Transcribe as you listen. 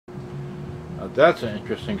That's an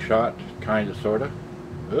interesting shot, kind of, sort of.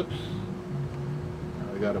 Oops.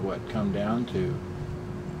 Now we got to what? Come down to.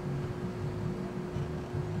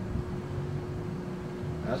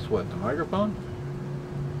 That's what, the microphone?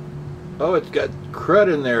 Oh, it's got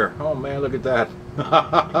crud in there. Oh man, look at that.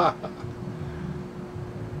 That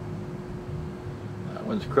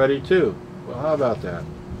one's cruddy too. Well, how about that?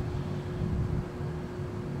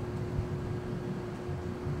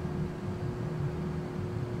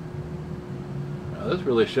 Now, this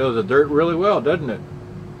really shows the dirt really well, doesn't it?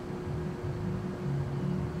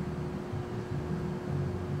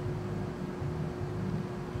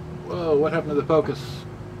 Whoa, what happened to the focus?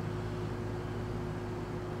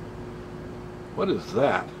 What is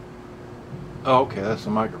that? Oh, okay, that's the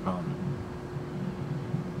microphone.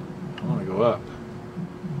 I want to go up.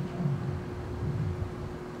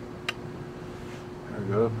 There we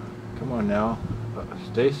go. Come on now.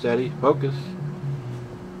 Stay steady. Focus.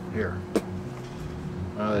 Here.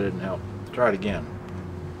 Oh, that didn't help. Try it again.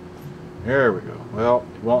 There we go. Well,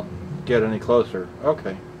 it won't get any closer.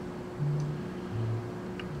 Okay.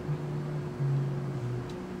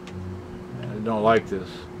 I don't like this.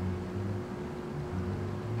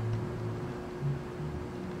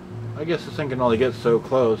 I guess this thing can only get so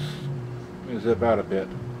close. Let me zip out a bit.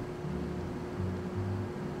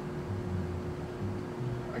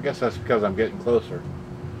 I guess that's because I'm getting closer.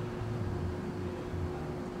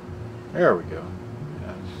 There we go.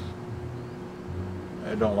 Yes.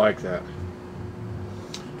 I don't like that.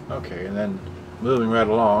 Okay, and then moving right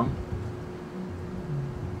along.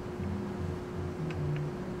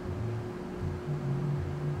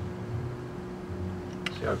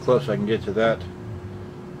 See how close I can get to that.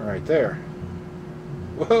 Right there.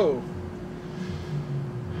 Whoa.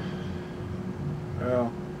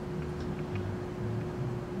 Well,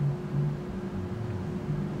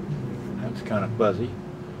 that's kind of fuzzy.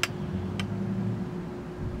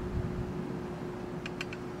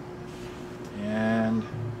 And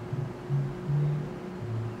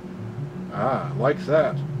likes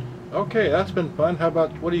that. Okay, that's been fun. How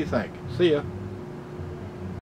about, what do you think? See ya.